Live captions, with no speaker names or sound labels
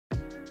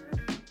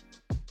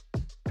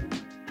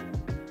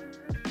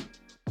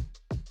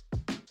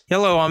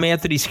Hello, I'm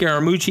Anthony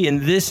Scaramucci,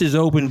 and this is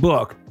Open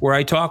Book, where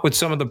I talk with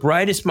some of the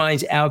brightest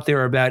minds out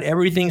there about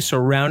everything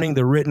surrounding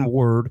the written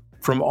word,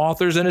 from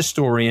authors and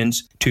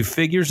historians to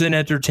figures in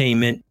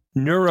entertainment,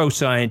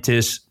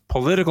 neuroscientists,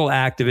 political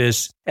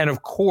activists, and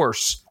of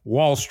course,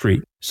 Wall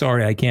Street.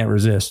 Sorry, I can't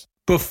resist.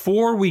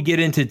 Before we get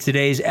into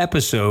today's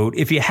episode,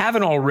 if you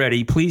haven't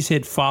already, please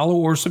hit follow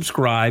or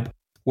subscribe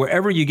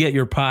wherever you get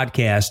your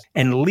podcast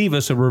and leave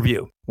us a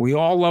review. We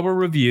all love a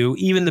review,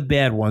 even the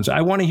bad ones. I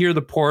want to hear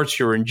the parts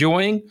you're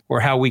enjoying or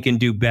how we can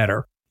do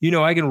better. You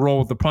know, I can roll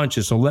with the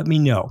punches, so let me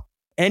know.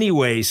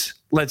 Anyways,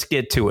 let's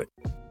get to it.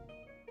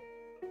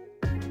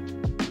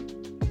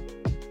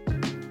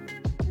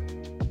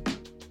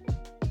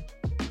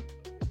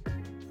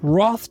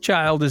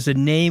 Rothschild is a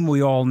name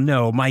we all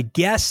know. My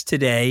guest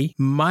today,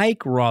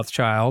 Mike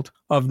Rothschild,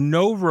 of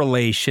no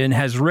relation,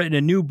 has written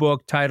a new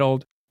book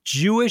titled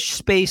Jewish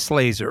Space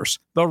Lasers,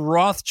 The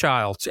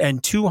Rothschilds,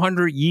 and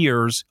 200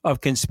 Years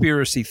of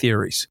Conspiracy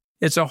Theories.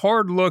 It's a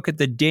hard look at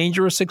the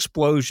dangerous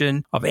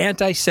explosion of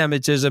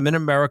anti-Semitism in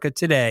America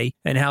today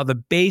and how the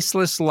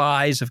baseless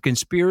lies of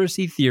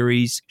conspiracy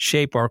theories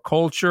shape our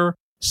culture,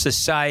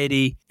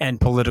 society,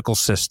 and political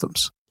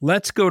systems.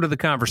 Let's go to the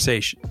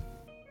conversation.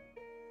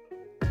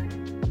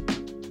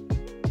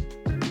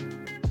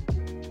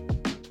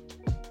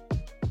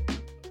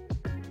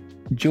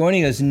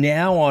 Joining us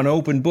now on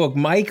Open Book,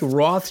 Mike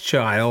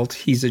Rothschild.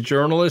 He's a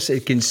journalist, a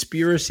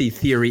conspiracy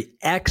theory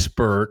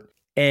expert,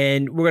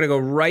 and we're going to go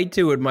right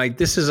to it, Mike.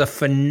 This is a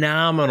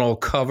phenomenal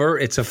cover.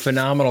 It's a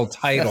phenomenal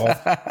title.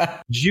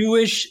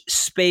 Jewish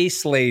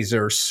Space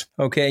Lasers.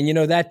 Okay, and you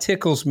know, that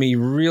tickles me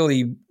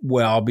really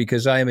well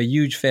because I am a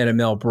huge fan of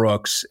Mel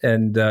Brooks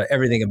and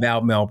everything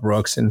about Mel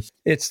Brooks. And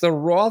it's the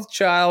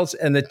Rothschilds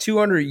and the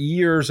 200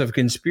 Years of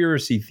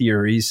Conspiracy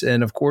Theories.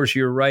 And of course,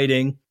 you're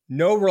writing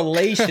no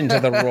relation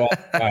to the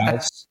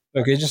Rothschilds.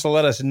 Okay, just to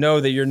let us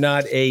know that you're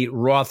not a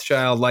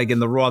Rothschild like in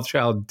the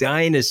Rothschild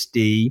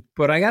dynasty.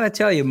 But I got to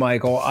tell you,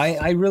 Michael,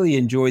 I really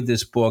enjoyed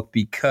this book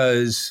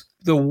because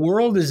the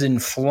world is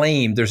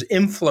inflamed. There's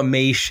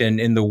inflammation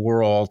in the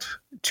world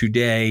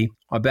today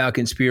about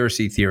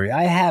conspiracy theory.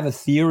 I have a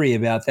theory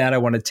about that. I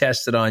want to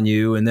test it on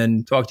you and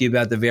then talk to you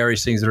about the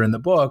various things that are in the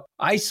book.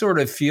 I sort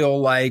of feel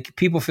like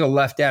people feel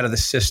left out of the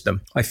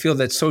system. I feel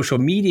that social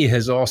media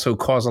has also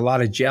caused a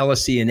lot of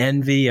jealousy and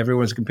envy.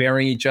 Everyone's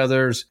comparing each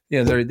other's.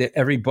 You know,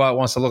 every butt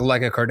wants to look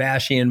like a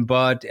Kardashian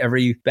butt.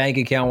 Every bank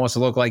account wants to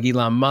look like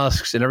Elon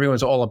Musk's, and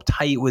everyone's all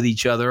uptight with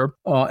each other.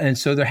 And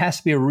so there has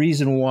to be a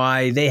reason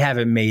why they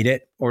haven't made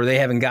it or they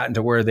haven't gotten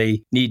to where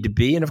they need to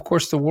be. And of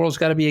course, the world's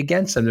got to be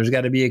against them. There's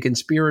got to be a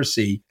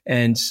conspiracy.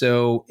 And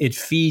so it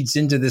feeds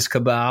into this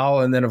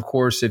cabal. And then, of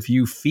course, if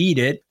you feed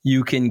it,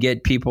 you can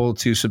get people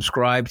to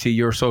subscribe to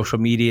your social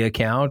media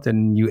account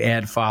and you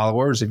add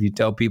followers. If you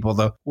tell people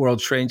the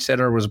World Trade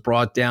Center was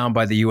brought down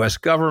by the U.S.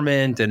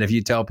 government, and if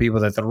you tell people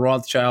that the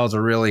Rothschilds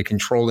are really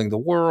controlling the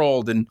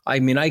world. And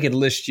I mean, I could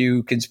list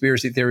you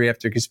conspiracy theory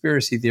after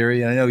conspiracy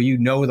theory. And I know you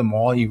know them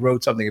all. You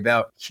wrote something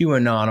about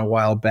QAnon a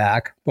while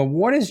back. But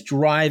what is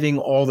driving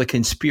all the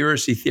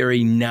conspiracy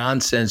theory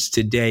nonsense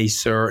today,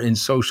 sir, in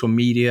social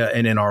media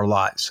and in our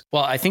lives?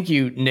 Well, I think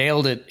you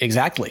nailed it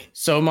exactly.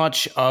 So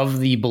much of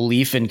the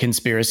belief in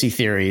conspiracy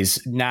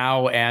theories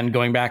now and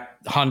going back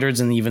hundreds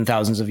and even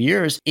thousands of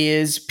years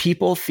is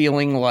people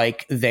feeling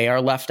like they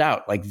are left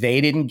out, like they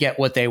didn't get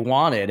what they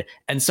wanted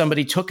and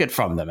somebody took it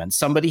from them and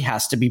somebody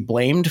has to be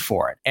blamed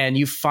for it. And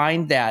you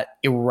find that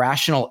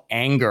irrational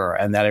anger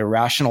and that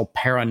irrational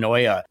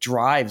paranoia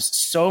drives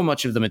so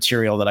much of the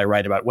material that I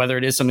write about, whether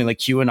it is something like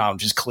QAnon,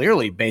 which is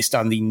clearly based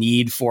on the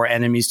need for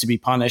enemies to be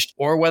punished,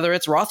 or whether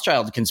it's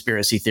Rothschild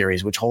conspiracy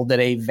theories, which hold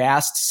that a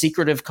vast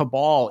secretive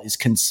cabal is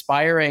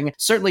conspiring,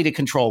 certainly to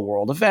control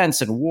world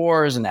events and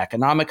wars and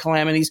economic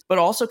calamities, but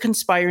also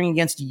conspiring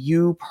against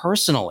you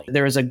personally.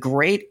 There is a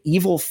great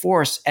evil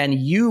force, and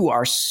you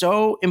are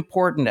so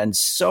important and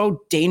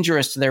so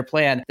dangerous to their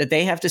plan that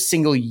they have to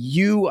single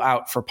you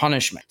out for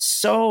punishment.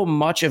 So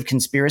much of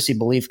conspiracy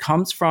belief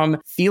comes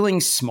from feeling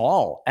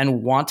small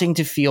and wanting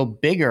to feel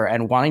bigger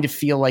and wanting to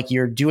feel like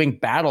you're doing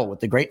battle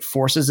with the great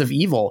forces of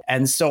evil.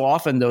 And so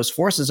often those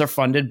forces are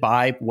funded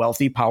by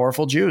wealthy,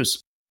 powerful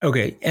Jews.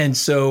 Okay. And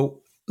so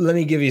let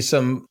me give you I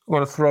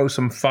want to throw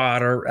some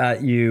fodder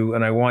at you,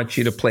 and I want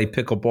you to play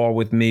pickleball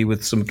with me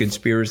with some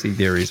conspiracy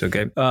theories,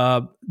 okay?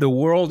 The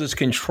world is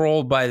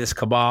controlled by this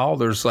cabal.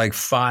 There's like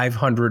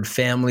 500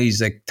 families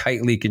that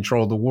tightly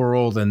control the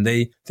world, and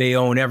they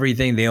own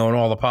everything. They own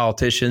all the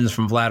politicians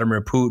from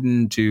Vladimir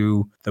Putin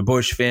to the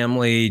Bush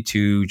family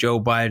to Joe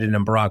Biden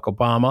and Barack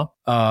Obama.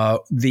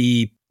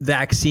 The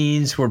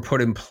vaccines were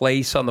put in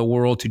place on the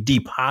world to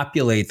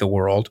depopulate the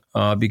world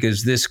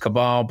because this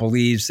cabal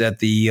believes that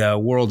the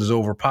world is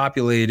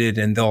overpopulated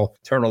and they'll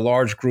turn a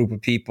large group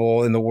of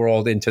people in the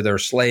world into their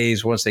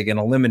slaves once they can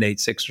eliminate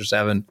 6 or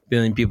 7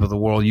 billion people in the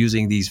world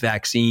using these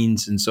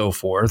vaccines and so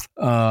forth.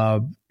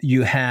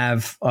 You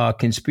have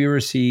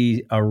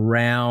conspiracy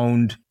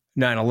around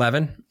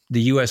 9/11.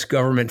 the U.S.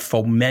 government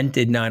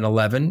fomented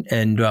 9/11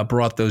 and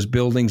brought those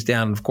buildings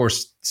down. Of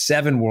course,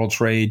 7 World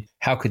Trade,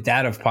 how could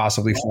that have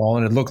possibly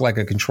fallen? It looked like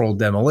a controlled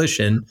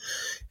demolition.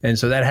 And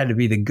so that had to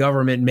be the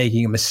government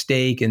making a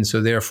mistake. And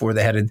so therefore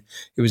it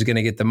was going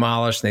to get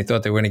demolished. And they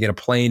thought they were going to get a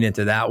plane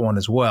into that one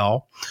as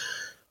well.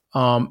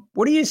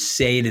 What do you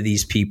say to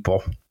these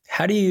people?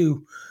 How do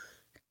you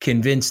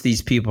convince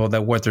these people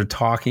that what they're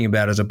talking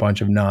about is a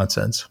bunch of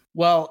nonsense?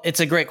 Well, it's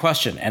a great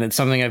question. And it's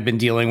something I've been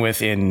dealing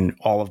with in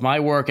all of my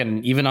work.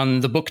 And even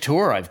on the book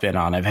tour I've been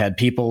on, I've had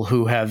people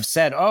who have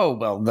said, oh,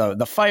 well,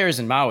 the fires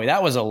in Maui,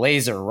 that was a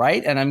laser,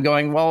 right? And I'm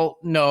going, well,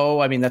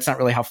 no, I mean, that's not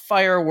really how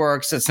fire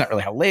works. That's not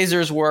really how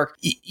lasers work.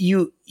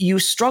 You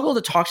struggle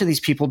to talk to these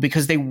people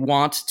because they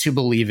want to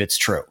believe it's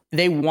true.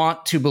 They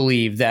want to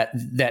believe that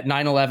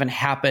 9/11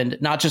 happened,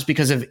 not just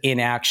because of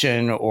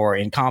inaction or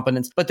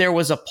incompetence, but there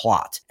was a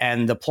plot.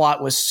 And the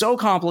plot was so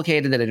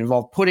complicated that it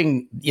involved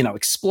putting,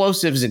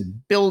 explosives in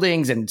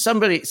buildings and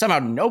somehow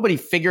nobody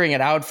figuring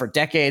it out for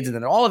decades, and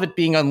then all of it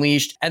being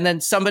unleashed, and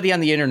then somebody on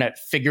the internet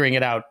figuring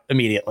it out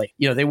immediately.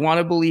 They want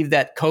to believe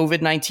that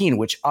COVID-19,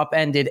 which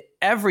upended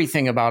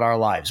everything about our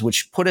lives,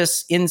 which put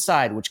us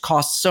inside, which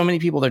cost so many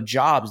people their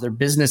jobs, their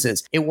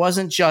businesses. It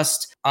wasn't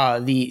just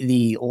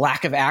the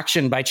lack of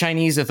action by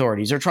Chinese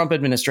authorities or Trump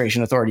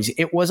administration authorities.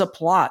 It was a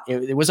plot.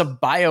 It was a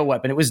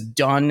bioweapon. It was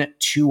done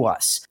to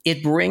us.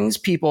 It brings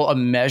people a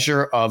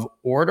measure of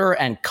order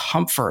and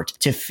comfort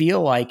to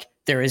feel like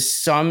there is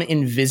some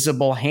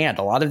invisible hand.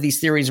 A lot of these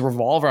theories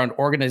revolve around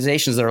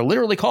organizations that are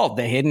literally called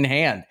the hidden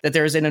hand, that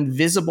there's an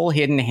invisible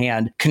hidden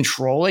hand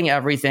controlling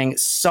everything.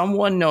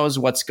 Someone knows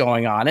what's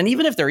going on. And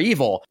even if they're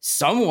evil,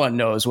 someone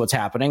knows what's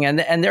happening.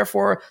 And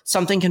therefore,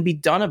 something can be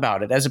done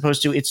about it, as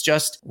opposed to it's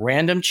just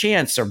random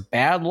chance or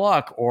bad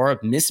luck or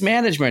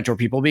mismanagement or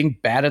people being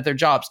bad at their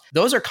jobs.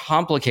 Those are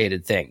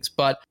complicated things.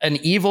 But an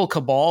evil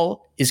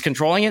cabal is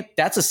controlling it.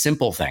 That's a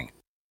simple thing.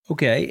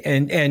 Okay.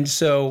 And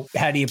so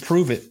how do you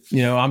prove it?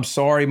 I'm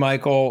sorry,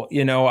 Michael.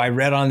 I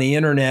read on the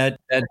internet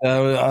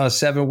that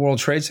 7 World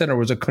Trade Center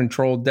was a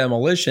controlled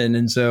demolition.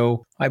 And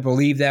so I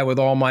believe that with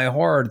all my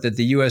heart, that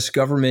the U.S.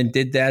 government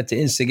did that to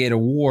instigate a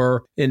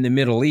war in the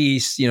Middle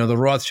East. The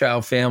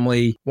Rothschild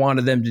family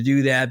wanted them to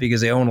do that because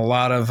they own a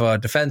lot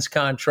of defense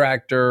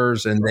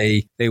contractors, and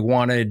they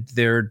wanted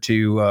there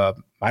to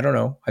I don't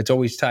know. It's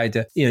always tied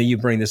to, you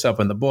bring this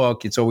up in the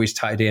book. It's always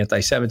tied to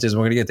anti-Semitism.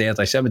 We're going to get to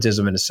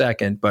anti-Semitism in a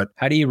second. But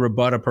how do you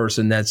rebut a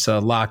person that's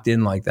locked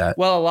in like that?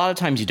 Well, a lot of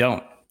times you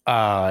don't.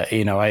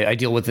 I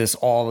deal with this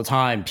all the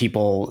time.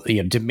 People,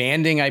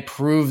 demanding I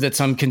prove that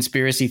some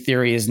conspiracy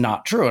theory is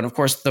not true. And of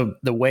course,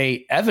 the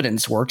way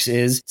evidence works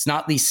is it's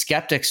not the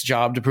skeptic's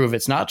job to prove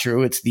it's not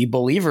true. It's the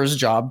believer's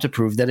job to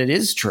prove that it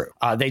is true.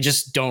 They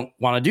just don't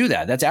want to do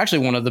that. That's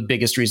actually one of the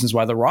biggest reasons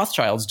why the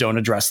Rothschilds don't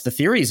address the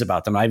theories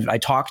about them. I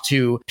talk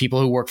to people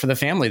who work for the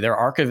family, their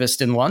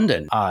archivist in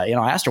London. I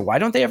asked her, why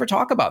don't they ever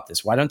talk about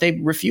this? Why don't they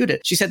refute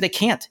it? She said they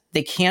can't.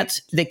 They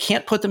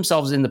can't put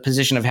themselves in the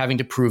position of having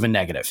to prove a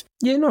negative.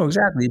 Yeah, no,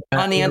 exactly.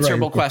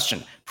 Unanswerable right.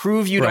 question.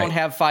 Prove you don't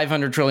have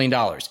 $500 trillion.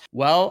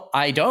 Well,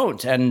 I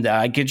don't. And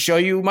I could show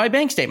you my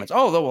bank statements.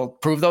 Oh, well,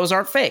 prove those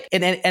aren't fake.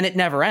 And it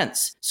never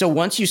ends. So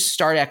once you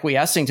start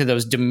acquiescing to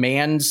those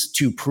demands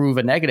to prove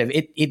a negative,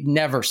 it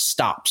never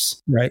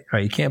stops. Right.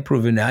 You can't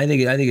prove it now. I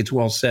think it's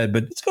well said.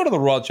 But let's go to the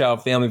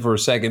Rothschild family for a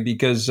second,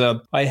 because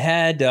I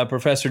had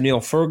Professor Neil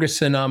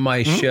Ferguson on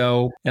my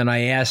show, and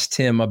I asked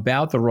him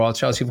about the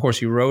Rothschilds. Of course,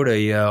 he wrote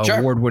a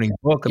award-winning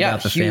book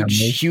about the family.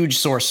 Huge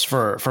source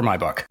for my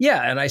book.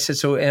 Yeah, and I said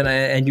so,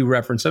 and you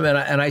referenced them,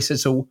 and I said,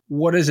 so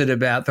what is it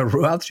about the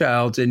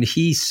Rothschilds? And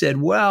he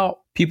said,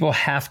 well, people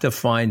have to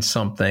find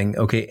something,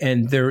 okay,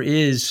 and there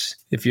is.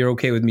 If you're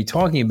okay with me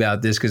talking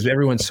about this, because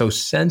everyone's so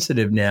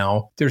sensitive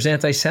now, there's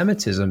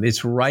anti-Semitism.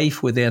 It's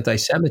rife with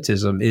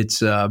anti-Semitism.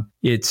 I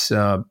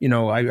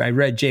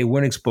read Jay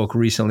Winnick's book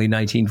recently,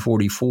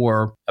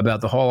 1944,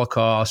 about the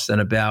Holocaust and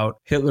about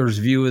Hitler's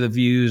view of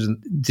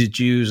the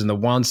Jews and the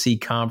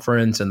Wannsee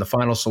Conference and the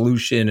Final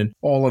Solution and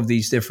all of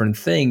these different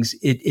things.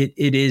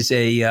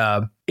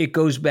 It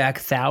goes back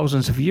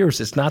thousands of years.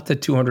 It's not the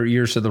 200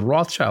 years of the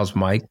Rothschilds,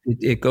 Mike.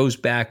 It goes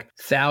back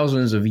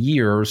thousands of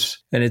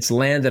years, and it's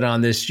landed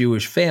on this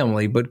Jewish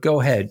family. But go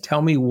ahead.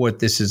 Tell me what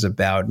this is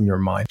about in your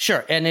mind.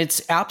 Sure. And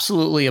it's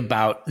absolutely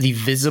about the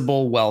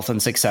visible wealth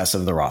and success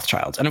of the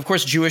Rothschilds. And of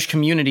course, Jewish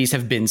communities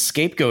have been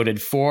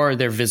scapegoated for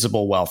their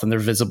visible wealth and their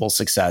visible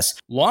success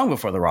long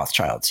before the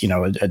Rothschilds.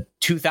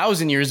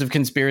 2,000 years of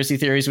conspiracy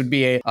theories would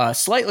be a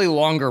slightly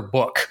longer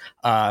book.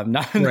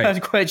 Not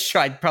quite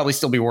sure. I'd probably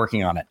still be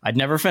working on it. I'd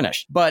never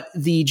finish. But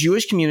the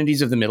Jewish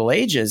communities of the Middle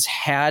Ages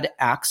had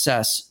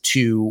access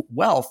to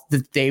wealth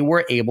that they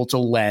were able to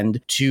lend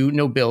to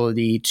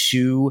nobility,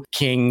 to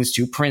kings,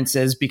 to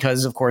princes,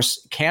 because, of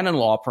course, canon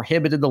law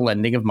prohibited the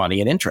lending of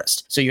money at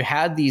interest. So you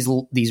had these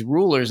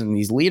rulers and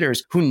these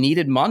leaders who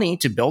needed money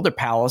to build their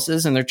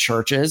palaces and their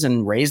churches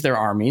and raise their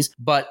armies,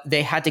 but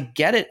they had to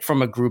get it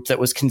from a group that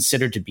was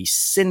considered to be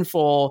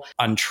sinful,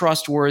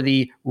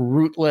 untrustworthy,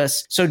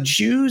 rootless. So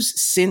Jews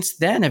since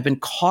then have been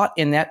caught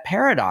in that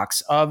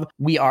paradox of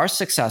we are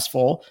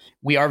successful,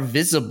 We are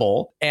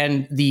visible,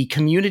 and the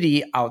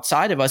community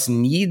outside of us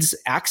needs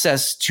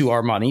access to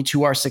our money,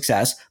 to our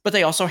success, but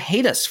they also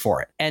hate us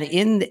for it. And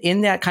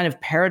in that kind of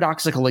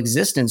paradoxical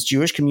existence,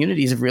 Jewish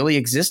communities have really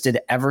existed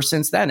ever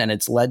since then, and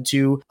it's led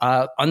to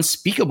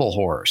unspeakable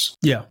horrors.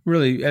 Yeah,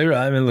 really.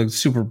 I mean, look,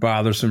 super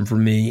bothersome for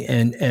me,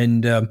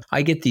 and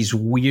I get these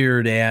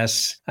weird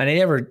ass, and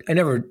I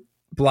never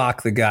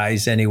block the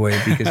guys anyway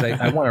because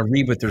I want to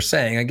read what they're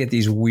saying. I get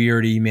these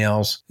weird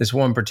emails. This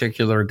one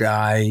particular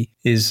guy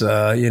is,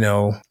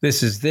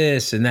 this is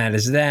this and that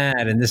is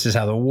that, and this is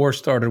how the war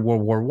started,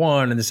 World War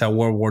I, and this is how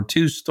World War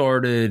II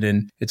started,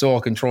 and it's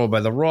all controlled by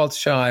the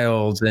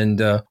Rothschilds,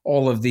 and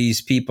all of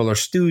these people are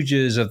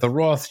stooges of the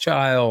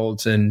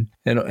Rothschilds, and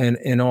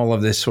all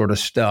of this sort of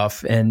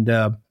stuff. And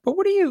but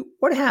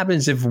what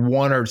happens if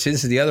one or two,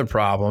 this is the other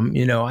problem.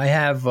 I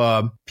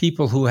have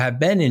people who have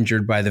been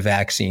injured by the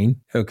vaccine.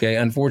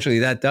 Okay. Unfortunately,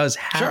 that does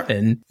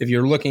happen. Sure. If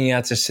you're looking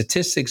at the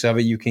statistics of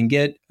it, you can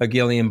get a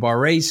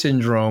Guillain-Barré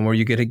syndrome, or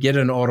you get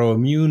an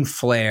autoimmune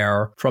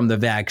flare from the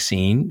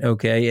vaccine.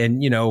 Okay.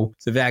 And,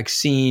 the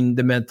vaccine,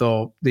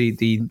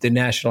 the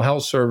National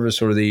Health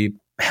Service or the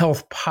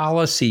health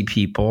policy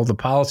people, the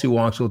policy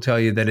wonks will tell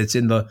you that it's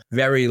in the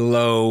very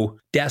low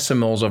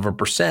decimals of a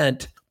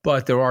percent.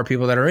 But there are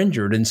people that are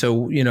injured. And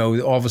so,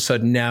 all of a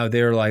sudden now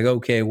they're like,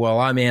 okay, well,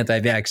 I'm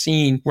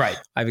anti-vaccine. Right.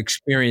 I've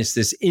experienced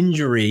this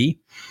injury.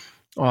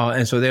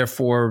 And so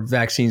therefore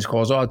vaccines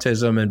cause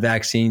autism and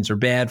vaccines are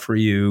bad for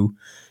you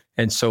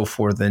and so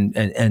forth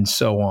and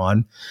so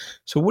on.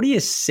 So what do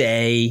you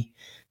say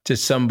to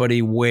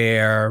somebody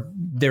where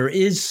there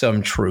is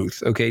some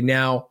truth? Okay,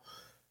 now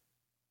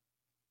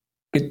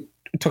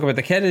talk about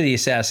the Kennedy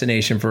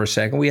assassination for a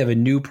second. We have a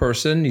new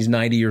person. He's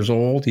 90 years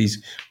old.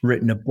 He's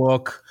written a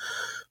book.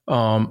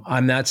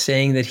 I'm not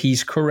saying that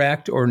he's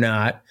correct or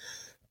not,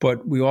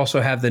 but we also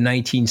have the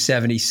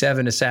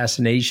 1977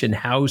 Assassination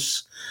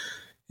House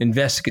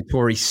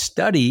investigatory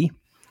study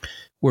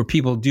where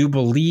people do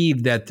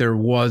believe that there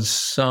was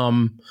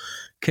some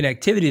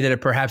connectivity, that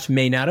it perhaps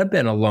may not have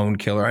been a lone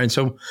killer. And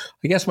so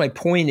I guess my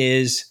point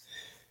is,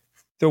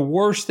 the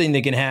worst thing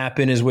that can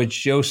happen is what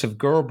Joseph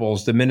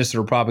Goebbels, the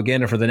minister of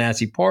propaganda for the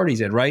Nazi Party,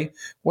 said, right?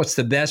 What's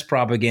the best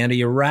propaganda?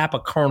 You wrap a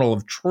kernel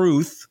of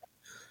truth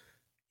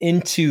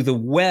into the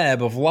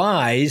web of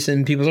lies,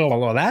 and people say, oh,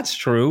 well, that's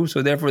true,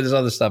 so therefore this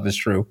other stuff is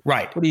true.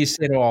 Right. What do you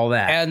say to all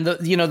that? And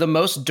the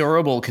most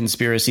durable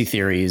conspiracy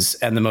theories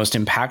and the most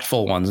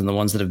impactful ones, and the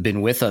ones that have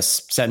been with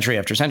us century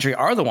after century,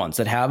 are the ones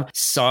that have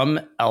some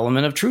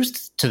element of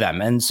truth to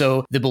them. And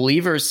so the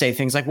believers say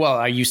things like, well,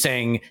 are you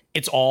saying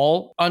it's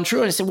all untrue?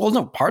 And I say, well,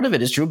 no, part of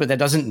it is true, but that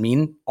doesn't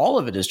mean all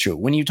of it is true.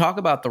 When you talk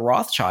about the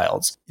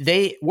Rothschilds,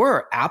 they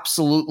were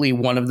absolutely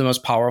one of the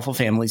most powerful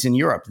families in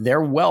Europe.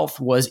 Their wealth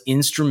was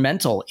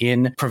instrumental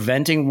in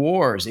preventing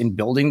wars, in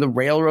building the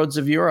railroads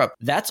of Europe.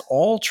 That's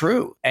all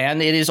true.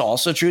 And it is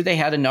also true they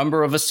had a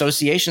number of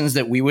associations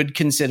that we would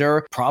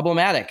consider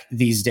problematic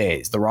these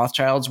days. The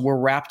Rothschilds were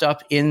wrapped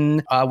up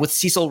in with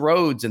Cecil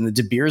Rhodes and the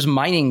De Beers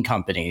Mining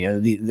Company,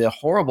 the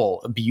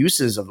horrible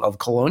abuses of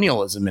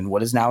colonialism in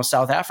what is now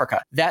South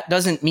Africa. That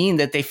doesn't mean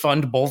that they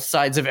fund both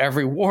sides of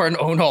every war and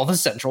own all the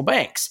central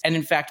banks. And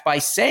in fact, by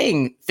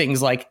saying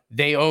things like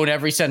they own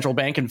every central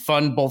bank and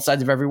fund both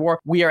sides of every war,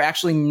 we are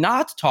actually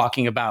not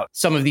talking about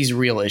some of these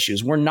real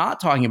issues. We're not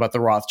talking about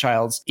the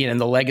Rothschilds and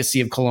the legacy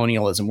of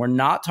colonialism. We're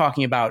not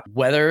talking about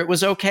whether it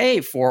was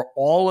okay for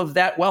all of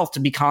that wealth to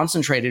be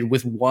concentrated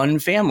with one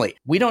family.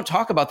 We don't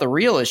talk about the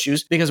real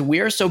issues because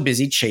we are so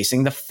busy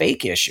chasing the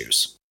fake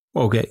issues.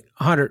 Okay,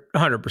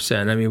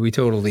 100%. I mean, we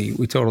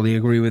totally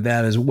agree with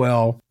that as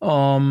well.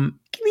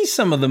 Give me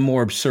some of the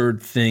more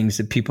absurd things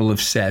that people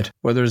have said,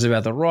 whether it's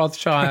about the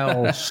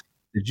Rothschilds,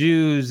 the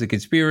Jews, the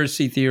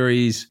conspiracy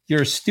theories.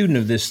 You're a student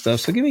of this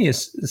stuff, so give me a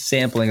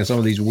sampling of some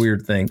of these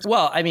weird things.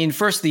 Well, I mean,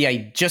 first, the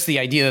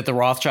idea that the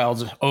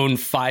Rothschilds own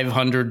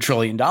 $500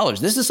 trillion.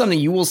 This is something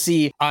you will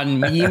see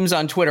on memes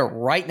on Twitter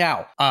right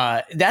now.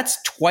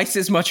 That's twice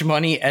as much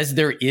money as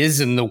there is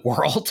in the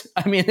world.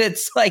 I mean,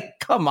 it's like,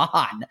 come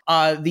on.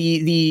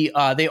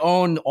 They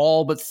own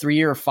all but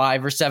 3 or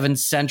 5 or 7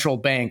 central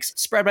banks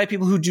spread by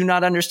people who do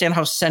not understand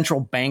how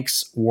central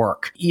banks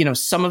work.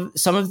 Some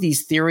of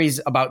these theories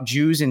about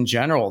Jews in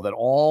general, that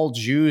all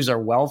Jews are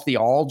wealthy,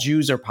 all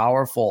Jews are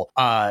powerful.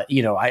 I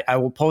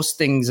will post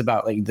things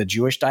about like the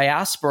Jewish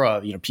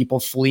diaspora,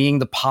 people fleeing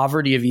the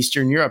poverty of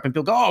Eastern Europe, and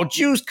people go, oh,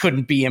 Jews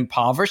couldn't be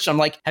impoverished. I'm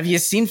like, have you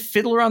seen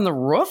Fiddler on the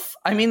Roof?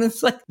 I mean,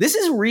 it's like, this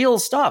is real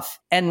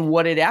stuff. And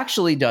what it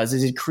actually does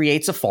is it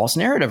creates a false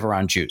narrative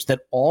around Jews,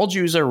 that all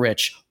Jews are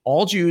rich,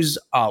 all Jews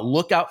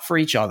look out for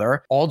each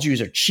other, all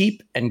Jews are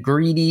cheap and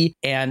greedy,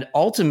 and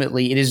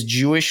ultimately it is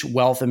Jewish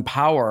wealth and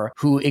power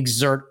who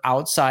exert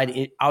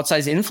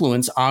outsized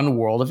influence on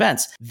world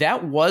events.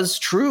 That was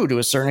true to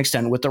a certain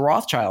extent with the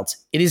Rothschilds.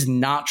 It is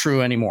not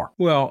true anymore.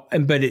 Well,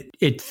 but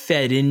it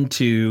fed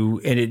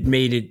into, and it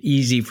made it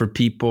easy for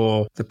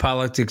people, the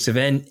politics of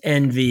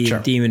envy, sure,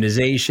 and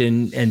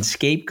demonization and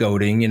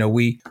scapegoating.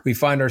 We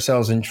find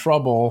ourselves in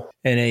trouble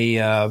and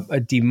a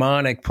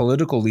demonic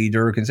political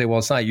leader can say, well,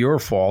 it's not your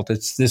fault.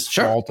 It's this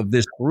fault of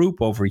this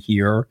group over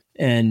here.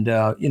 And,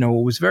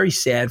 what was very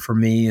sad for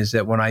me is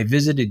that when I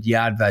visited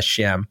Yad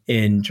Vashem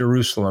in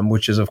Jerusalem,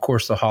 which is, of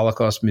course, the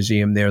Holocaust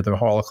Museum there, the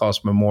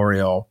Holocaust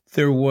Memorial,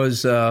 there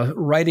was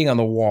writing on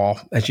the wall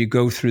as you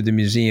go through the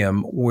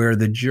museum where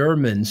the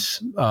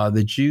Germans,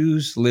 the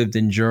Jews lived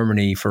in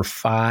Germany for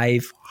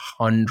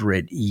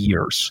 500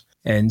 years.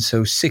 And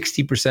so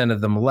 60%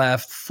 of them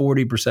left,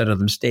 40% of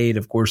them stayed.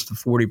 Of course, the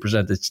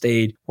 40% that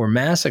stayed were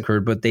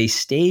massacred, but they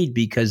stayed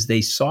because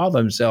they saw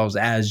themselves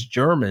as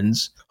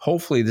Germans,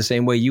 hopefully the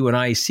same way you and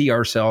I see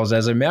ourselves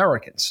as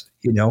Americans,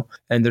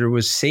 and there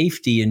was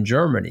safety in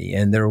Germany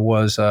and there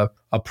was a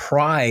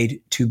pride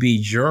to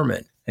be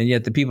German. And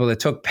yet the people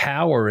that took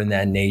power in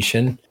that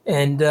nation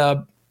and,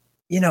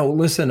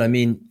 listen, I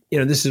mean,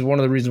 this is one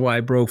of the reasons why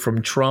I broke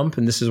from Trump.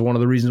 And this is one of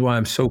the reasons why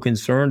I'm so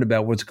concerned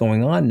about what's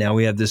going on now.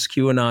 We have this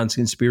QAnon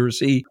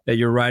conspiracy that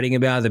you're writing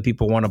about that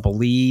people want to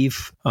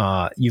believe.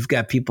 You've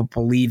got people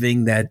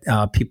believing that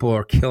people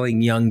are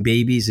killing young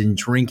babies and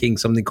drinking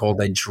something called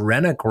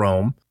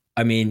adrenochrome.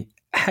 I mean,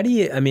 I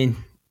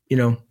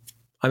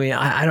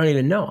don't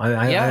even know.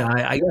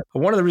 I guess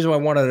one of the reasons why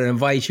I wanted to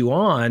invite you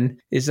on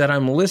is that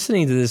I'm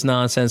listening to this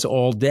nonsense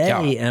all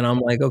day, and I'm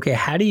like, okay,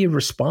 how do you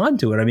respond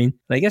to it? I mean,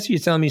 I guess you're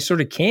telling me you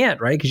sort of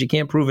can't, right? Because you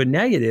can't prove it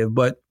negative,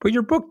 but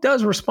your book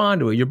does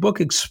respond to it. Your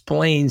book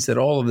explains that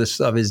all of this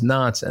stuff is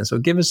nonsense. So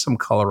give us some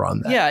color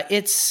on that. Yeah,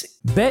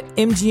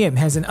 BetMGM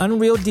has an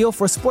unreal deal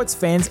for sports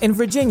fans in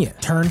Virginia.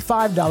 Turn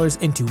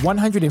 $5 into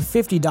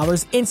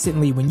 $150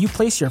 instantly when you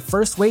place your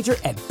first wager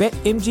at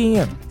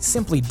BetMGM.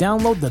 Simply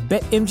download the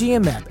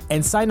BetMGM app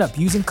and sign up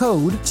using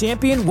code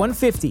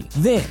Champion150.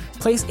 Then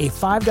place a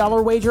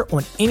 $5 wager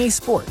on any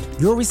sport.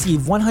 You'll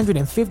receive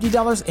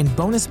 $150 in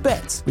bonus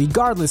bets,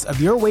 regardless of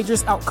your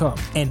wager's outcome.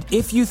 And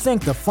if you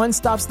think the fun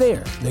stops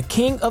there, the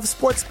king of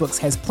sportsbooks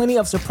has plenty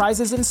of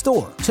surprises in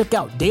store. Check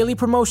out daily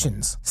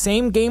promotions,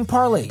 same-game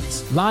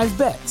parlays, live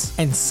bets,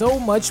 and so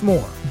much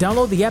more.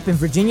 Download the app in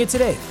Virginia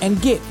today and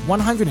get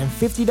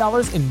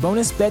 $150 in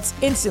bonus bets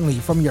instantly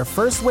from your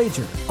first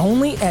wager.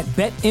 Only at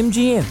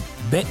BetMGM.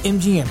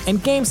 BetMGM and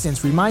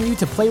GameSense remind you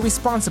to play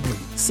responsibly.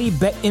 See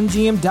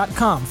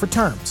BetMGM.com for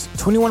terms.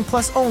 21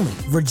 plus only.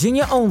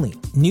 Virginia only.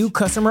 New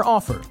customer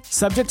offer.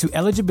 Subject to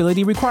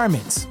eligibility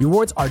requirements.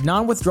 Rewards are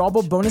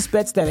non-withdrawable bonus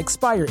bets that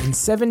expire in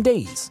 7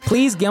 days.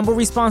 Please gamble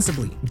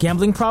responsibly.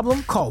 Gambling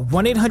problem? Call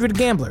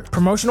 1-800-GAMBLER.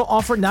 Promotional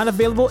offer not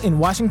available in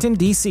Washington,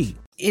 D.C.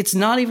 It's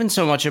not even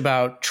so much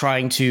about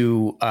trying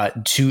to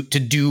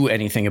do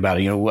anything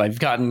about it. I've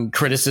gotten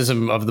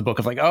criticism of the book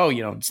of like,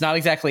 it's not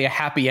exactly a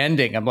happy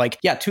ending. I'm like,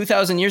 yeah,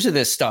 2,000 years of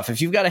this stuff.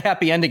 If you've got a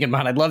happy ending in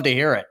mind, I'd love to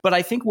hear it. But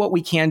I think what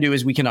we can do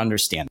is we can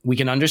understand. We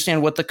can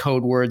understand what the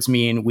code words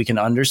mean. We can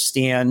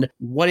understand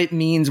what it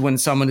means when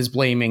someone is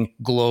blaming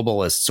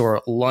globalists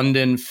or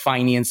London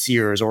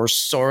financiers or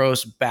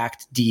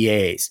Soros-backed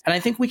DAs. And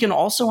I think we can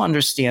also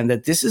understand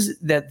that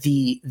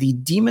the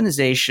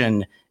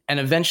demonization and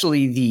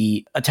eventually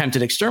the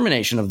attempted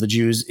extermination of the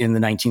Jews in the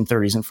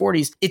 1930s and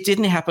 40s, it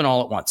didn't happen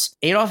all at once.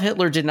 Adolf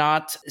Hitler did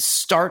not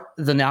start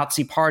the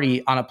Nazi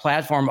Party on a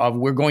platform of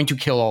we're going to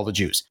kill all the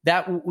Jews.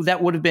 That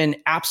would have been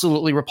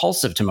absolutely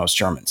repulsive to most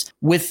Germans.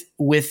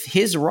 With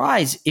his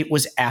rise, it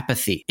was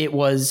apathy. It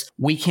was,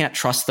 we can't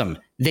trust them.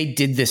 They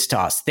did this to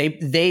us.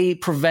 They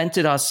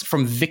prevented us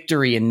from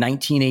victory in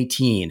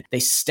 1918. They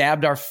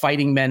stabbed our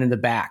fighting men in the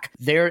back.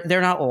 They're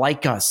not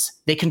like us.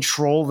 They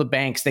control the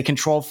banks. They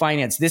control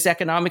finance. This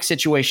economic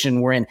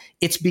situation we're in,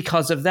 it's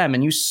because of them.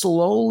 And you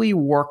slowly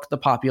work the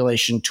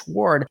population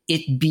toward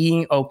it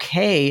being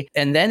okay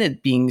and then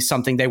it being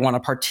something they want to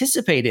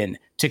participate in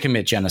to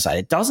commit genocide.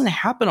 It doesn't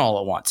happen all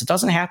at once. It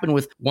doesn't happen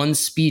with one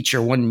speech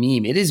or one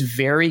meme. It is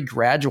very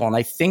gradual. And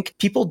I think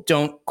people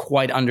don't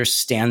quite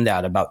understand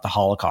that about the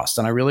Holocaust.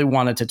 And I really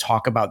wanted to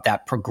talk about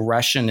that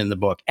progression in the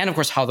book. And of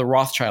course, how the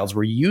Rothschilds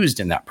were used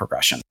in that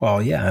progression.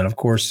 Well, yeah. And of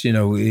course,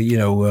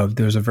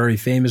 there's a very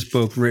famous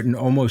book written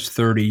almost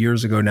 30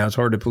 years ago. Now it's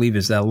hard to believe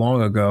it's that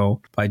long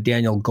ago by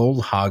Daniel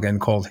Goldhagen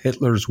called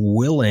Hitler's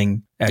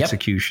Willing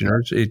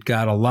Executioners. Yep. It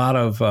got a lot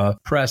of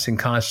press and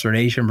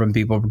consternation from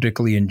people,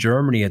 particularly in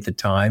Germany at the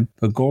time.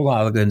 But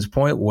Goldhagen's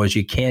point was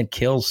you can't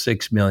kill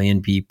 6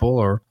 million people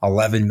or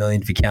 11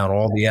 million if you count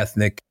all the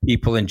ethnic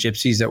people and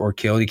gypsies that were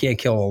killed. You can't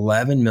kill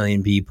 11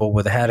 million people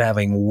without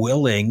having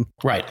willing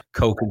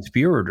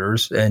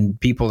co-conspirators and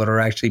people that are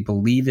actually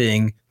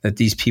believing that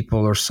these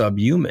people are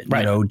subhuman.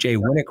 Right. Jay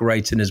Winnick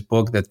writes in his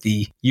book that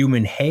the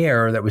human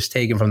hair that was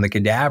taken from the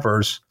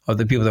cadavers of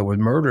the people that were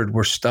murdered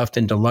were stuffed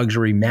into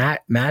luxury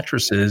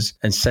mattresses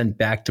and sent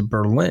back to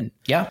Berlin.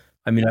 Yeah.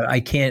 I mean,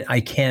 I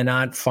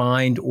cannot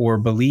find or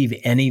believe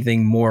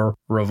anything more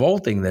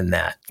revolting than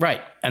that.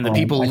 Right. And the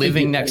people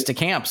living next to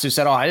camps who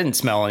said, I didn't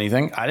smell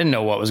anything. I didn't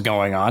know what was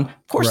going on.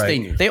 Of course they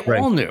knew. They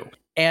all knew.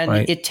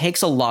 And it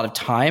takes a lot of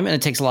time and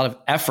it takes a lot of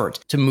effort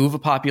to move a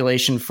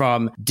population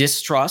from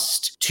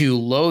distrust to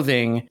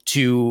loathing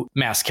to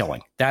mass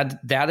killing.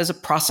 That is a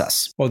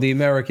process. Well, the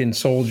American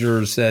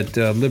soldiers that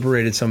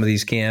liberated some of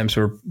these camps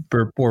or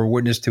bore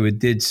witness to it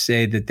did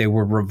say that they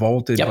were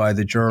revolted by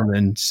the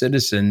German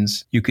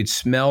citizens. You could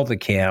smell the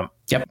camp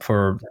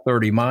for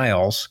 30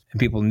 miles and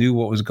people knew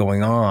what was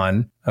going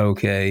on.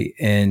 Okay.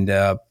 And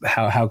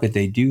how could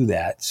they do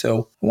that?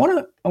 So I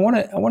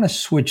want to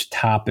switch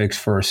topics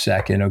for a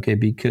second. Okay.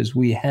 Because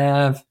we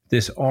have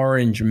this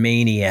orange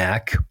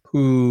maniac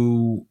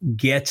who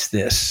gets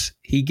this.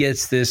 He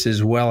gets this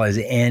as well as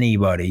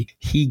anybody.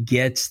 He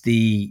gets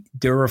the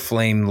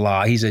Duraflame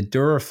log. He's a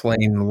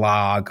Duraflame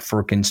log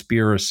for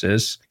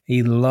conspiracists.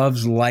 He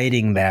loves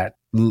lighting that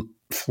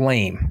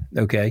flame.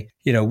 Okay.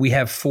 We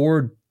have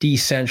 4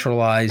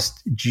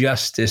 decentralized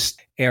justice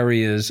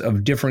areas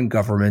of different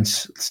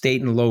governments,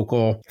 state and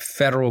local,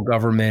 federal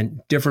government,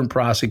 different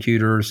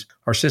prosecutors.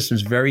 Our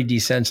system's very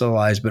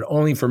decentralized, but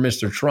only for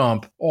Mr.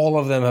 Trump. All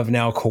of them have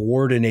now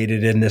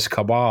coordinated in this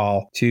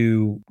cabal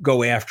to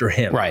go after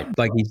him. Right.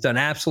 Like he's done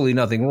absolutely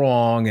nothing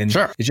wrong. And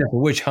it's just a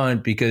witch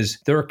hunt because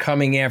they're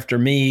coming after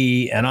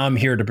me and I'm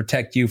here to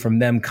protect you from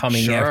them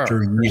coming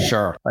after you.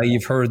 Sure.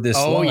 You've heard this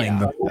line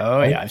before.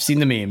 Oh, yeah. I've seen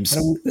the memes.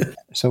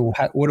 So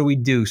what do we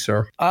do,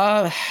 sir?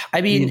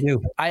 I mean,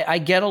 I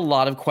get a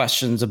lot of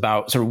questions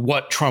about sort of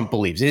what Trump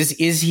believes.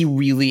 Is he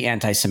really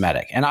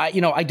anti-Semitic? And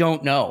I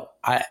don't know.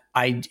 I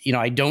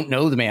don't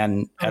know the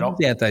man at all.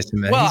 He's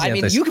anti-Semitic. Well, I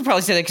mean, you could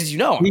probably say that because you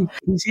know him.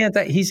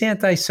 He's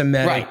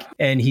anti-Semitic,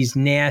 and he's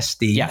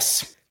nasty.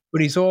 Yes. But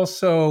he's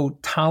also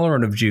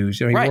tolerant of Jews.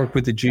 He worked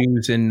with the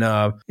Jews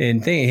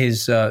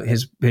his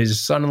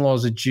son-in-law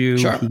is a Jew.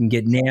 Sure. He can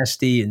get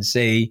nasty and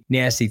say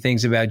nasty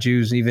things about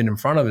Jews even in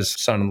front of his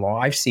son-in-law.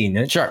 I've seen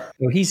it. Sure.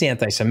 So he's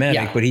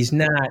anti-Semitic, but he's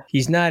not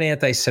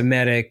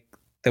anti-Semitic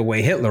the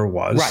way Hitler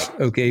was. Right.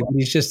 Okay. But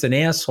he's just an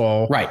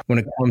asshole when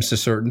it comes to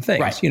certain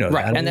things. Right. That.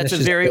 Right. And that's a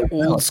very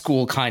old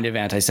school kind of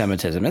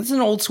anti-Semitism. It's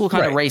an old school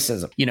kind of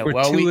racism.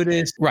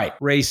 Gratuitous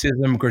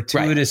racism,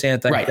 gratuitous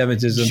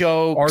anti-Semitism,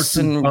 jokes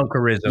and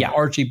bunkerism,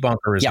 Archie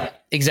bunkerism. Yeah.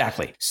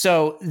 Exactly.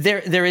 So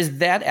there is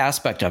that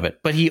aspect of it,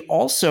 but he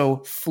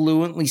also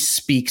fluently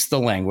speaks the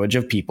language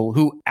of people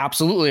who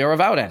absolutely are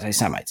avowed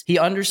anti-Semites. He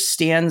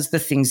understands the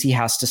things he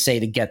has to say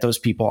to get those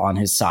people on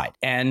his side.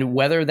 And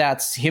whether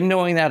that's him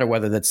knowing that or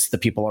whether that's the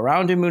people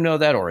around him who know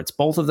that, or it's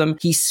both of them,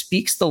 he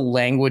speaks the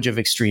language of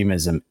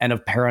extremism and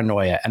of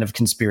paranoia and of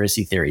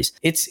conspiracy theories.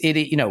 It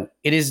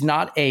is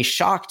not a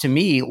shock to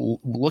me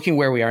looking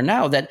where we are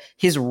now that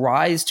his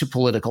rise to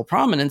political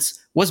prominence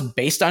was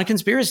based on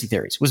conspiracy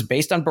theories, was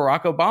based on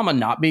Barack Obama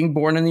not being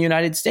born in the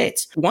United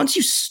States. Once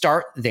you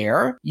start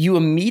there, you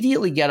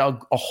immediately get a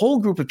whole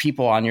group of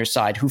people on your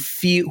side who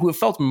have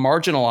felt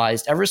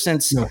marginalized ever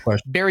since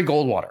Barry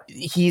Goldwater.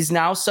 He's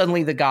now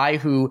suddenly the guy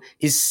who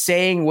is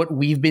saying what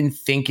we've been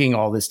thinking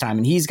all this time,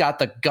 and he's got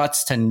the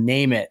guts to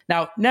name it.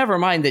 Now, never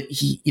mind that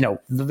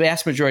the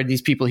vast majority of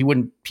these people, he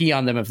wouldn't pee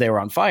on them if they were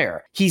on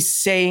fire. He's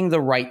saying the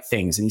right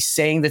things, and he's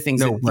saying the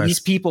things these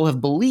people have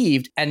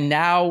believed, and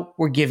now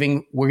we're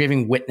giving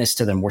witness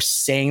to them. We're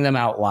saying them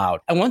out loud.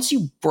 And once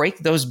you break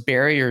those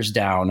barriers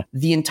down,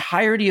 the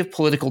entirety of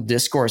political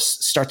discourse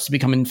starts to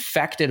become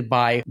infected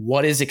by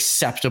what is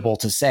acceptable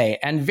to say.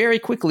 And very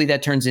quickly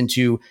that turns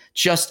into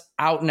just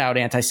out and out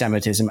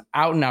anti-Semitism,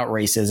 out and out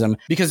racism,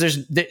 because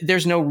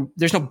there's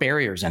no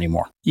barriers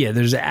anymore. Yeah,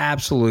 there's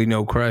absolutely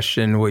no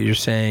question what you're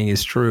saying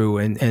is true.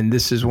 And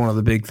this is one of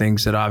the big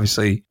things that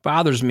obviously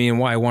bothers me and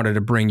why I wanted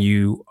to bring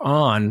you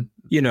on.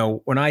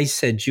 When I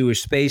said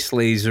Jewish space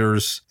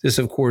lasers, this,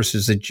 of course,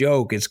 is a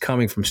joke. It's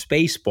coming from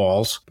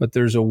Spaceballs. But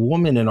there's a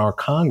woman in our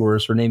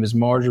Congress, her name is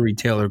Marjorie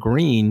Taylor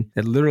Greene,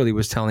 that literally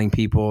was telling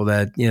people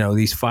that,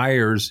 these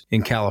fires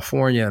in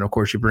California, and of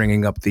course, you're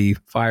bringing up the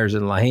fires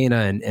in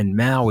Lahaina and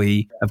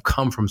Maui, have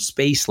come from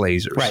space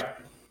lasers.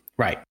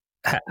 Right.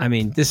 I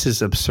mean, this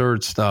is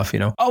absurd stuff,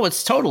 Oh,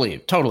 it's totally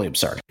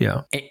absurd.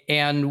 Yeah.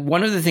 And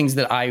one of the things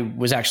that I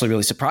was actually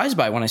really surprised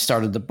by when I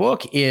started the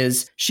book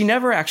is she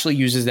never actually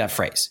uses that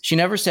phrase. She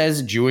never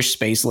says Jewish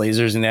space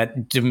lasers in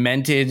that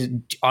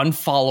demented,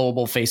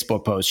 unfollowable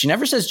Facebook post. She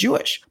never says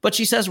Jewish, but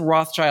she says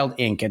Rothschild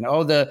Inc. And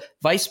the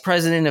vice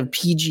president of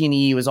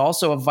PG&E was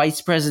also a vice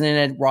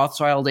president at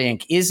Rothschild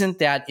Inc. Isn't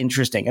that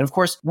interesting? And of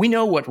course, we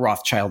know what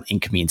Rothschild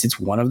Inc. means. It's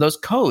one of those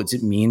codes.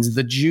 It means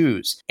the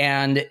Jews.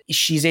 And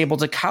she's able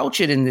to couch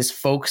it in this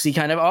folksy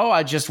kind of,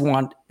 I just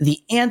want the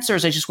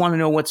answers. I just want to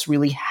know what's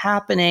really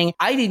happening.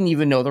 I didn't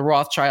even know the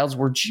Rothschilds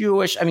were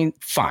Jewish. I mean,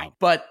 fine.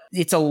 But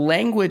it's a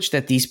language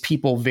that these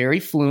people very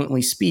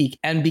fluently speak.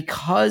 And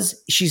because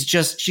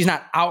she's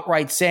not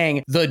outright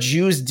saying the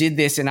Jews did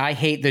this and I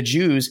hate the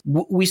Jews,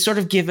 we sort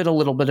of give it a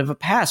little bit of a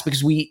pass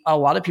because a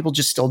lot of people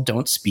just still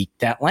don't speak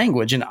that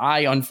language. And I,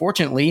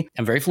 unfortunately,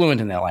 am very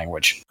fluent in that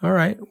language. All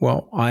right.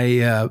 Well,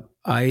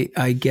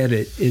 I get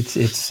it. It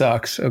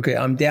sucks. Okay,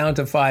 I'm down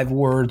to 5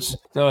 words.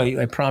 So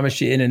I promise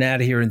you in and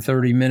out of here in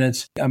 30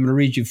 minutes. I'm going to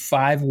read you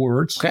 5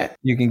 words. Okay.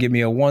 You can give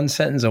me a 1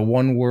 sentence, a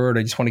 1 word.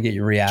 I just want to get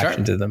your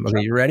reaction to them.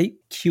 Okay, you ready?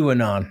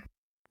 QAnon.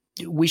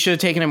 We should have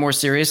taken it more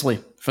seriously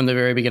from the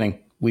very beginning.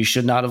 We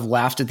should not have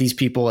laughed at these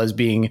people as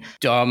being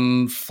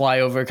dumb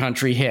flyover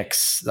country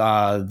hicks.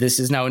 This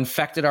has now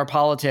infected our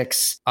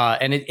politics,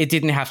 and it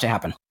didn't have to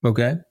happen.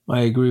 Okay, I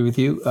agree with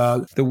you.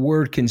 The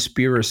word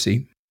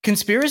conspiracy.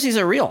 Conspiracies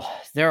are real.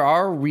 There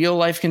are real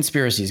life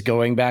conspiracies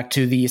going back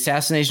to the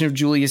assassination of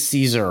Julius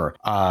Caesar,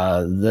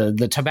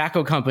 the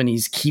tobacco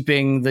companies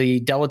keeping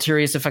the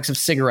deleterious effects of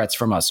cigarettes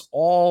from us,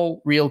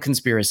 all real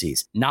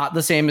conspiracies, not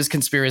the same as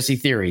conspiracy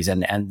theories.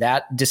 And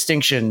that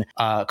distinction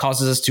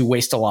causes us to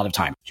waste a lot of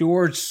time.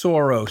 George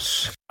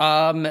Soros.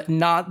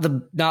 Not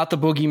the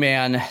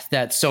boogeyman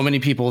that so many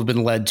people have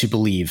been led to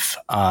believe.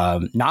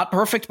 Not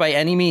perfect by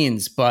any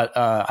means, but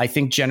I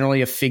think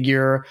generally a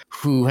figure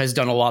who has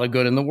done a lot of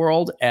good in the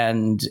world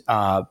and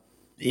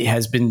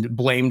has been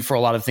blamed for a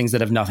lot of things that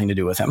have nothing to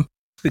do with him.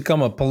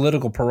 Become a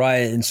political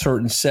pariah in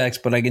certain sects,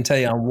 but I can tell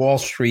you on Wall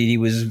Street, he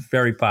was a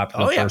very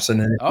popular person.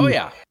 And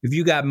if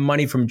you got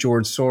money from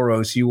George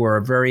Soros, you were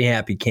a very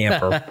happy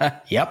camper.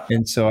 Yep.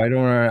 And so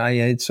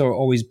it so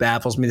always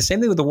baffles me. The same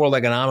thing with the World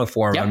Economic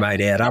Forum, I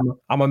might add.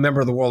 I'm a member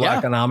of the World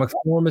Economic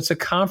Forum. It's a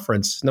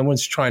conference. No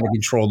one's trying to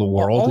control the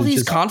world. All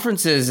these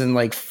conferences and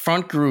like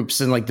front groups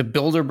and like the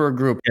Bilderberg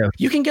group,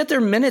 you can get their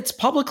minutes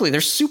publicly.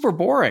 They're super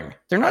boring.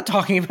 They're not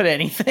talking about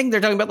anything.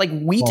 They're talking about like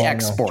wheat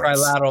exports.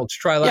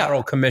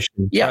 Trilateral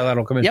commission. Yeah.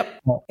 Trilateral commission.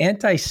 Yep.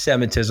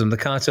 Anti-Semitism, the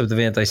concept of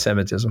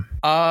anti-Semitism.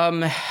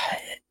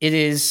 It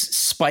is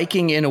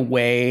spiking in a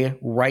way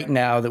right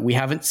now that we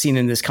haven't seen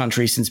in this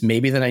country since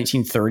maybe the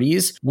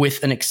 1930s,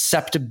 with an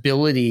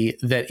acceptability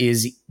that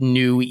is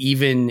new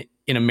even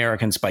in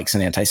American spikes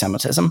in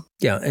anti-Semitism.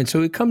 Yeah, and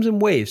so it comes in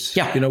waves.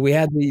 Yeah. We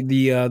had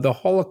the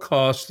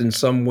Holocaust in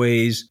some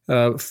ways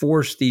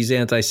forced these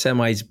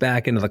anti-Semites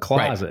back into the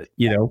closet,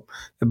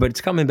 but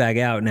it's coming back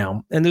out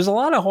now. And there's a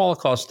lot of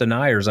Holocaust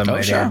deniers, I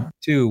might add,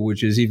 too,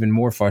 which is even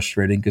more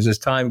frustrating because as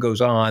time goes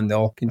on,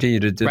 they'll continue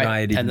to deny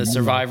it. And the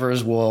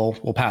survivors will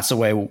pass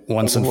away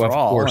once and for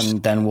all,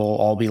 and then we'll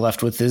all be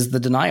left with is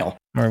the denial.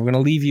 All right, we're going to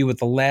leave you with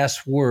the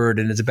last word,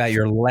 and it's about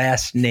your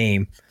last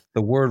name,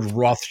 the word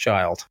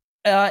Rothschild.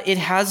 It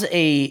has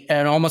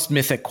an almost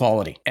mythic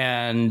quality.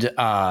 And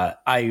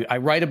I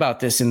write about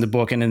this in the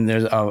book, and then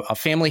there's a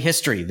family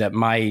history that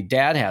my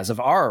dad has of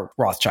our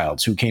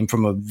Rothschilds who came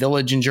from a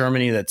village in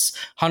Germany that's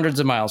hundreds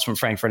of miles from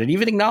Frankfurt. It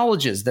even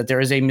acknowledges that there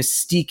is a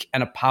mystique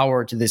and a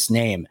power to this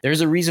name. There's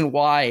a reason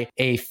why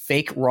a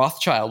fake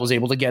Rothschild was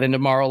able to get into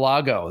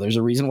Mar-a-Lago. There's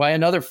a reason why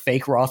another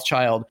fake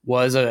Rothschild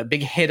was a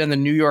big hit on the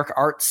New York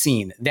art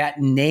scene. That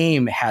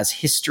name has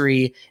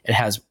history, it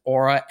has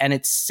aura, and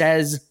it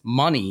says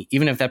money,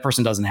 even if that person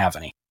doesn't have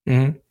any.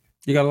 Mm-hmm.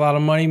 You got a lot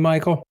of money,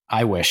 Michael?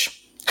 I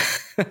wish.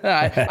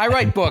 I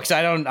write books.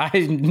 No,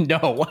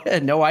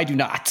 I do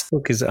not.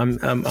 Because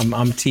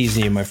I'm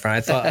teasing you, my friend.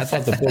 I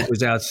thought the book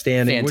was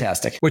outstanding.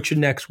 Fantastic. What's your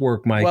next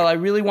work, Mike? Well, I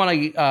really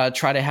want to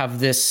try to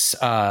have this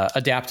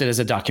adapted as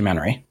a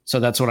documentary. So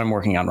that's what I'm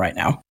working on right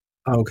now.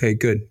 Okay,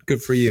 good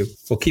for you.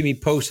 Well, keep me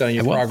posted on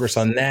your progress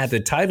on that.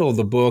 The title of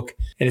the book,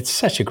 and it's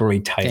such a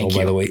great title,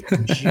 by the way,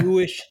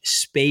 Jewish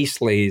Space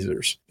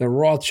Lasers, the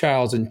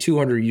Rothschilds and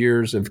 200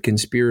 Years of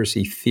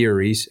Conspiracy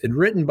Theories, and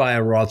written by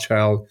a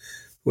Rothschild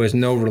who has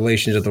no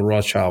relation to the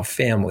Rothschild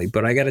family.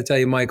 But I got to tell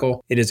you,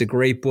 Michael, it is a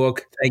great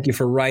book. Thank you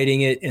for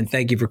writing it, and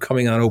thank you for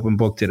coming on Open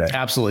Book today.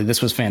 Absolutely.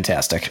 This was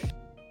fantastic.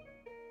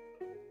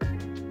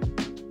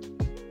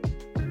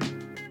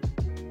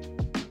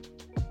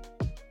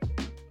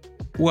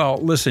 Well,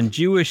 listen,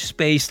 Jewish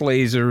Space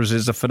Lasers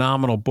is a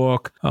phenomenal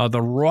book.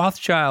 The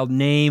Rothschild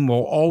name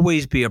will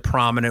always be a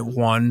prominent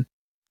one.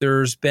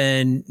 There's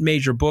been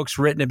major books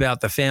written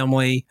about the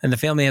family, and the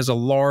family has a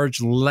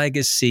large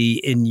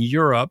legacy in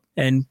Europe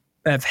and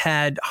have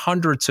had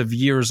hundreds of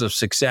years of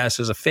success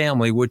as a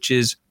family, which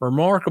is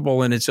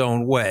remarkable in its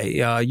own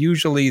way.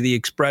 Usually the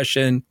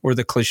expression or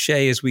the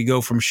cliche is we go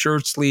from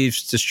shirt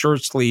sleeves to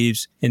shirt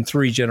sleeves in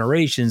 3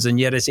 generations, and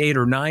yet it's 8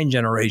 or 9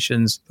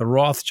 generations. The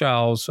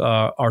Rothschilds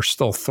are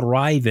still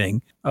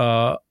thriving.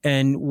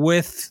 And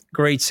with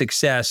great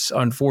success,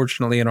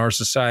 unfortunately, in our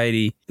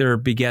society, there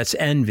begets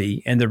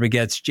envy and there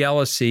begets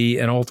jealousy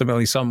and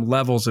ultimately some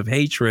levels of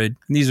hatred.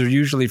 And these are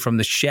usually from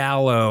the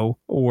shallow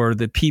or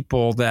the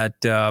people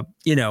that,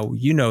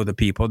 the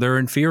people, they're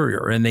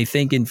inferior and they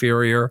think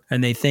inferior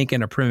and they think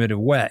in a primitive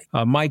way.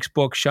 Mike's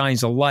book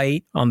shines a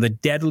light on the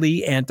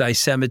deadly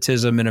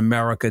anti-Semitism in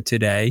America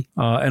today.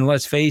 And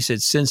let's face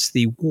it, since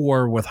the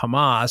war with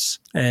Hamas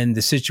and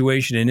the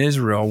situation in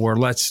Israel, where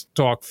let's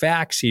talk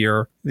facts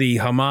here, the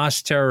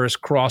Hamas terrorists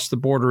crossed the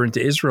border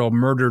into Israel,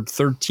 murdered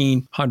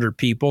 1,300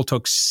 people,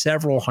 took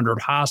several hundred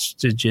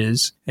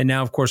hostages. And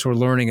now, of course, we're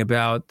learning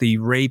about the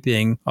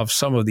raping of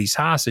some of these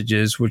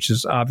hostages, which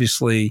is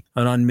obviously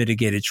an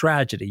unmitigated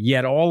tragedy.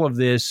 Yet all of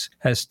this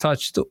has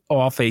touched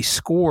off a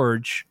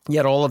scourge.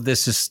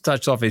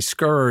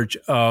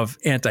 Of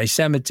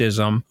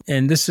anti-Semitism.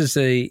 And this is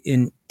an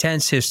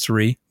intense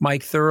history.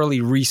 Mike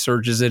thoroughly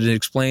researches it and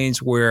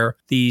explains where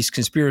these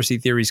conspiracy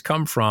theories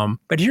come from.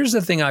 But here's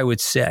the thing I would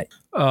say.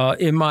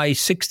 In my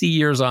 60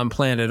 years on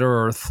planet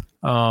Earth,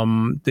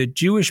 the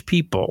Jewish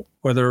people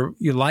whether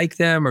you like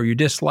them or you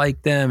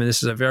dislike them, and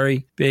this is a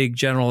very big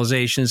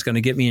generalization, it's going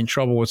to get me in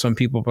trouble with some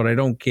people, but I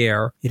don't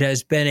care. It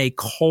has been a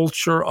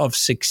culture of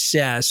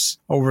success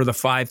over the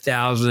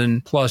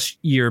 5,000 plus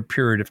year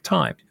period of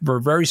time. For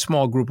a very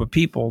small group of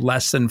people,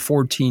 less than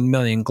 14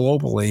 million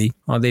globally,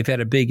 they've had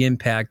a big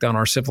impact on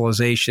our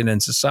civilization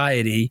and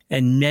society.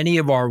 And many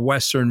of our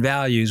Western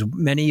values,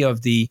 many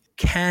of the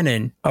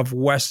canon of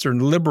Western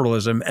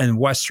liberalism and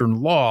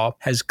Western law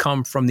has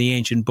come from the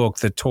ancient book,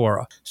 the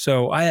Torah.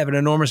 So I have an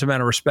enormous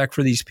amount of respect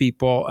for these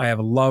people. I have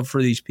a love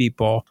for these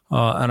people.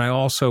 And I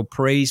also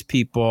praise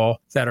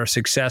people that are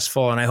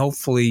successful. And I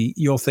hopefully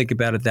you'll think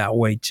about it that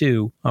way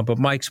too. But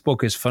Mike's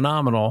book is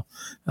phenomenal,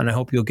 and I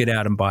hope you'll get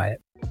out and buy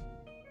it.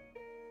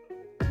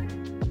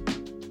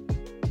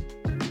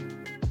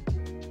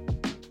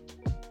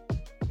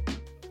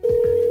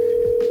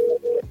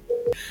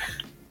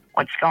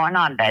 What's going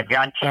on, babe? You're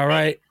on TV? All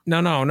right.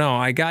 No.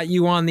 I got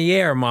you on the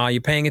air, Ma.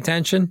 You paying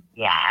attention?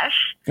 Yes.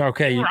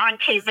 Okay. You were on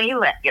TV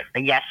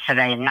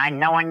yesterday, and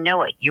no one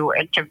knew it. You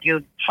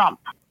interviewed Trump.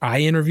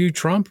 I interviewed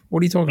Trump?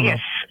 What are you talking about?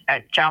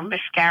 Yes. Joe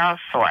Mascaro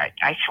saw it.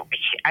 I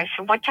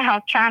said, what the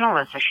hell channel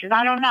is this? She said,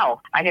 I don't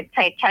know. I didn't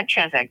pay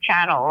attention to the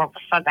channel. All of a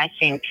sudden, I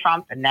seen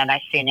Trump, and then I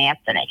seen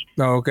Anthony.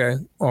 Oh, okay.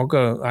 Oh,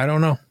 good. I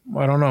don't know,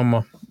 Ma. I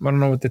don't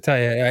know what to tell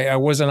you. I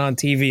wasn't on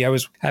TV. I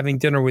was having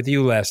dinner with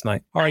you last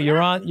night. All right,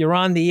 you're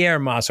on the air,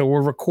 Ma. So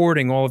we're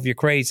recording all of your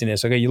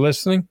craziness. Okay, you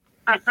listening?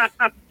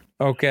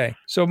 Okay.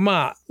 So,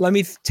 Ma, let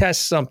me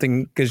test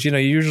something because, you're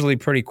usually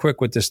pretty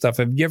quick with this stuff.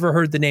 Have you ever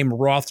heard the name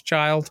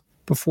Rothschild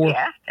before?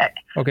 Yeah.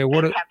 Okay. They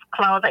have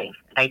clothing.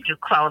 They do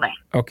clothing.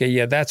 Okay.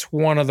 Yeah, that's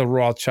one of the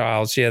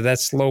Rothschilds. Yeah,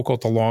 that's local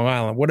to Long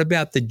Island. What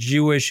about the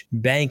Jewish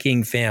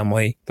banking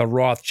family, the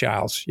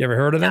Rothschilds? You ever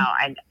heard of them?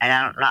 No,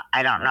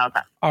 I don't know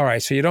them. All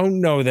right. So you don't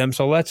know them.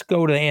 So let's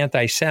go to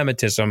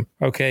anti-Semitism.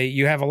 Okay.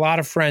 You have a lot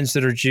of friends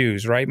that are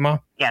Jews, right, Ma?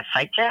 Yes,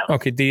 I do.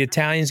 Okay. Do the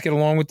Italians get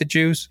along with the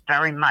Jews?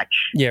 Very much.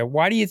 Yeah.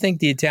 Why do you think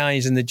the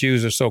Italians and the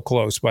Jews are so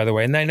close, by the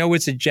way? And I know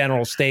it's a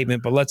general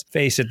statement, but let's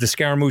face it, the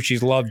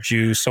Scaramucci's love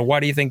Jews. So why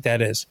do you think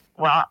that is?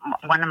 Well,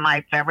 one of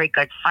my very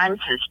good friends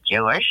is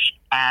Jewish,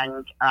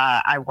 and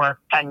I worked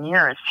 10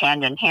 years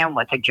hand in hand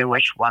with a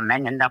Jewish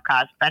woman in the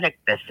cosmetic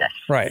business.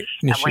 Right.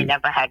 And we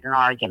never had an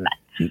argument.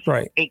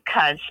 Right.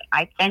 Because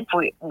I think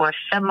we're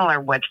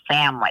similar with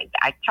family.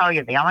 I tell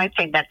you, the only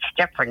thing that's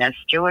different is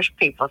Jewish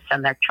people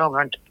send their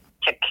children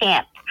to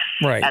camp.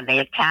 Right. And the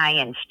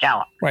Italians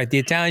don't. Right. The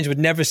Italians would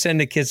never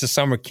send the kids to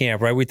summer camp,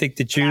 right? We think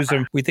the Jews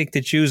are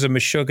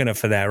Meshuggah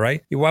for that,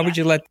 right? Why would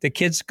you let the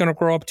kids going to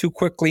grow up too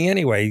quickly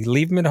anyway?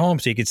 Leave them at home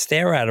so you could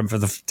stare at them for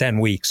the 10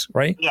 weeks,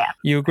 right? Yeah.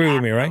 You agree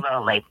with me, right?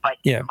 Absolutely.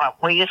 But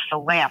we used to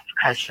laugh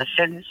because as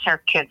soon as our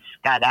kids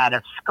got out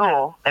of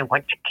school, they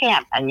went to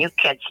camp, and you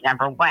kids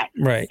never went.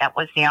 Right. That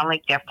was the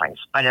only difference.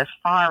 But as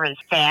far as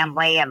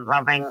family and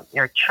loving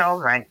your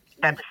children,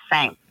 they're the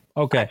same.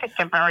 Okay. I think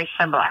they're very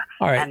similar.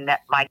 All right. And that,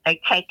 they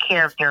take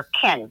care of their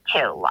kin,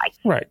 too.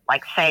 Right.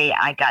 Like, say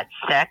I got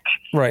sick.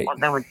 Right. Well,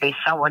 there would be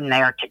someone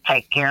there to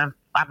take care of.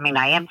 I mean,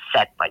 I am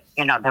sick, but,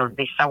 there would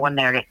be someone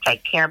there to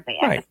take care of me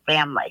and the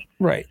family.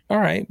 Right. All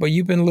right. But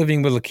you've been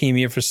living with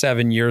leukemia for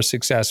 7 years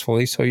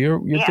successfully, so you're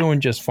doing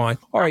just fine.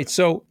 All right.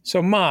 So,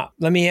 Ma,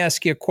 let me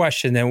ask you a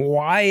question then.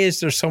 Why is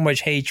there so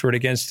much hatred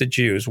against the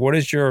Jews? What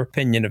is your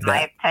opinion of that?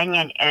 My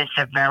opinion is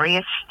they're very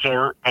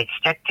astute. They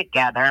stick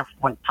together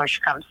when push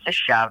comes to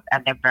shove,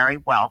 and they're very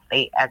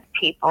wealthy. And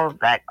people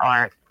that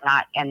are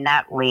not in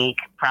that league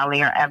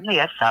probably are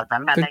envious of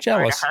them. And they're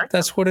jealous.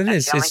 That's what it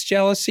is. It's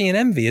jealousy and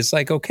envy. It's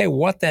like, okay,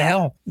 what the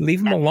hell?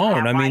 Leave them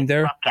alone. I mean,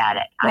 they're look at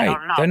it. Right. I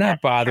don't know. They're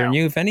not bothering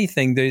you. If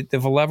anything, the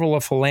level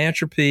of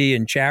philanthropy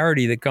and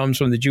charity that comes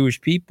from the Jewish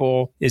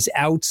people is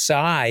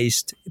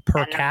outsized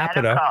per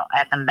capita.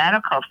 At the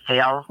medical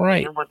field,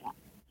 right.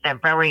 They're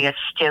very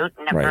astute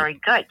and they're very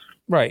good.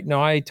 Right.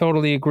 No, I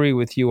totally agree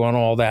with you on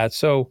all that.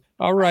 So,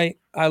 all right.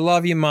 I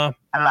love you, Ma.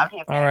 I love you.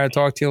 Baby. All right. I'll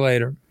talk to you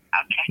later.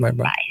 Okay.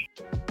 Bye-bye. Bye.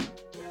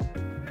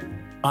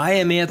 I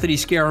am Anthony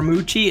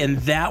Scaramucci, and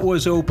that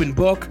was Open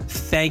Book.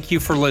 Thank you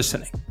for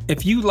listening.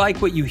 If you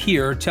like what you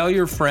hear, tell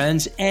your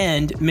friends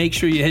and make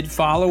sure you hit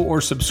follow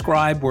or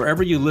subscribe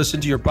wherever you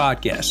listen to your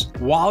podcast.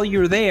 While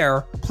you're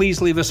there,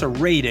 please leave us a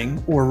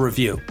rating or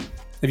review.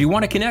 If you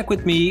want to connect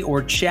with me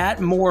or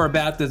chat more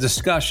about the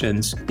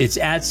discussions, it's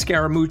at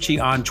Scaramucci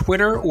on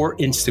Twitter or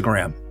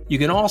Instagram. You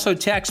can also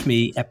text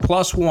me at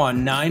 +1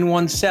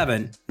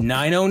 917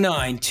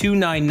 909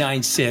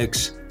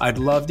 2996. I'd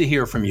love to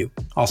hear from you.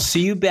 I'll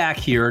see you back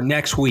here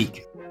next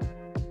week.